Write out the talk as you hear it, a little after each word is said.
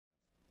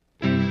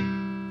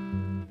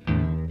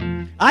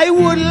I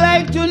would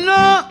like to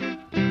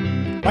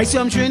know why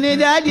some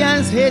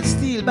Trinidadians hate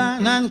steel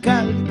band and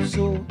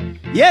Calypso.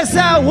 Yes,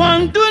 I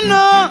want to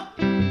know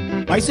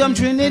why some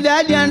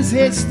Trinidadians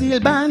hate steel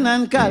band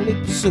and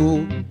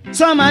Calypso.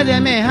 Some of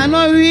them ain't have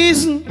no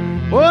reason.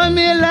 Oh,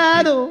 me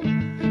lad, oh,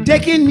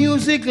 taking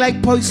music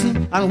like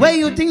poison. And where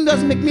you think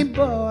does make me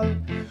ball?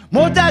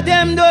 Most of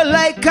them don't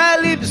like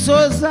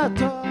Calypsos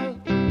at all.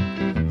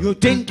 You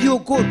think you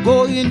could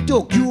go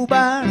into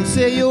Cuba and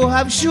say you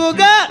have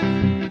sugar?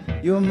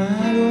 You're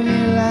mad, oh,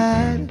 me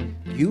lad.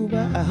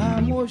 Cuba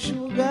have more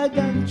sugar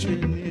than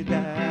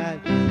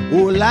Trinidad.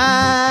 Oh,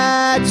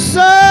 lad,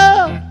 so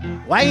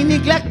why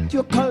neglect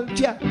your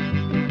culture?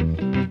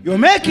 You're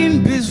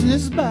making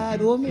business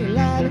bad, oh, me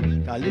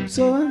lad.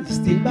 Calypso and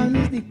steel band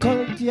is the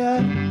culture.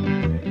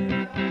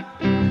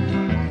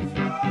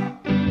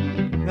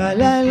 Ba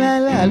la la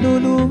la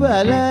lulu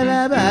ba la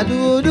la ba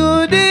do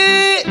do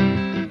di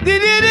di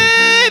di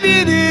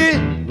di di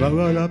ba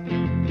ba la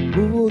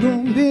boo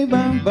dum bi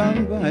bam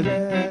bam ba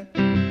da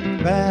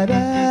ba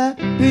da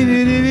bi di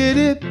di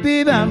di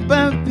bi bam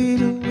bam bi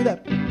do da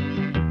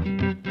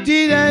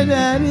di da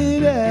da di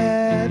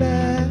da da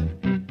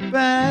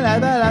ba la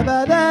ba la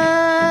ba da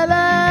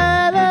la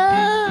la.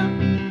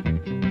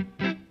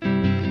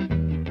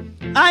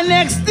 And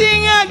next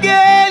thing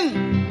again,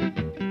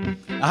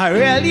 I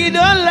really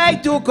don't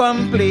like to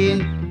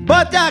complain,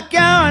 but I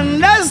can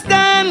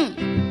understand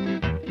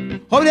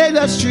how they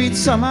just treat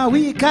some of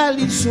we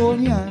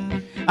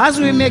Calypsonians. As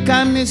we make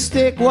a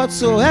mistake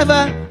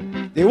whatsoever,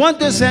 they want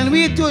to send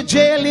we to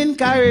jail in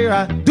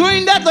Carrera,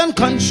 doing that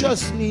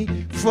unconsciously,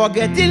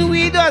 forgetting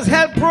we does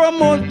help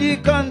promote the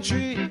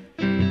country.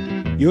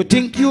 You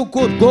think you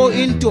could go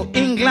into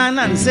England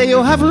and say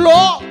you have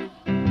law?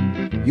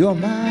 You're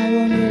my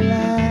only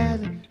lad.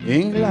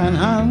 England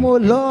have more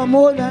law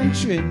more than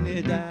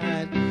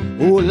Trinidad.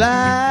 Oh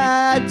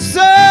lad,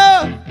 so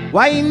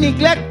why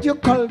neglect your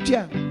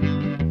culture?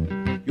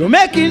 You're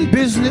making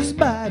business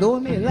bad, oh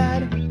me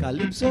lad.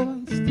 Calypso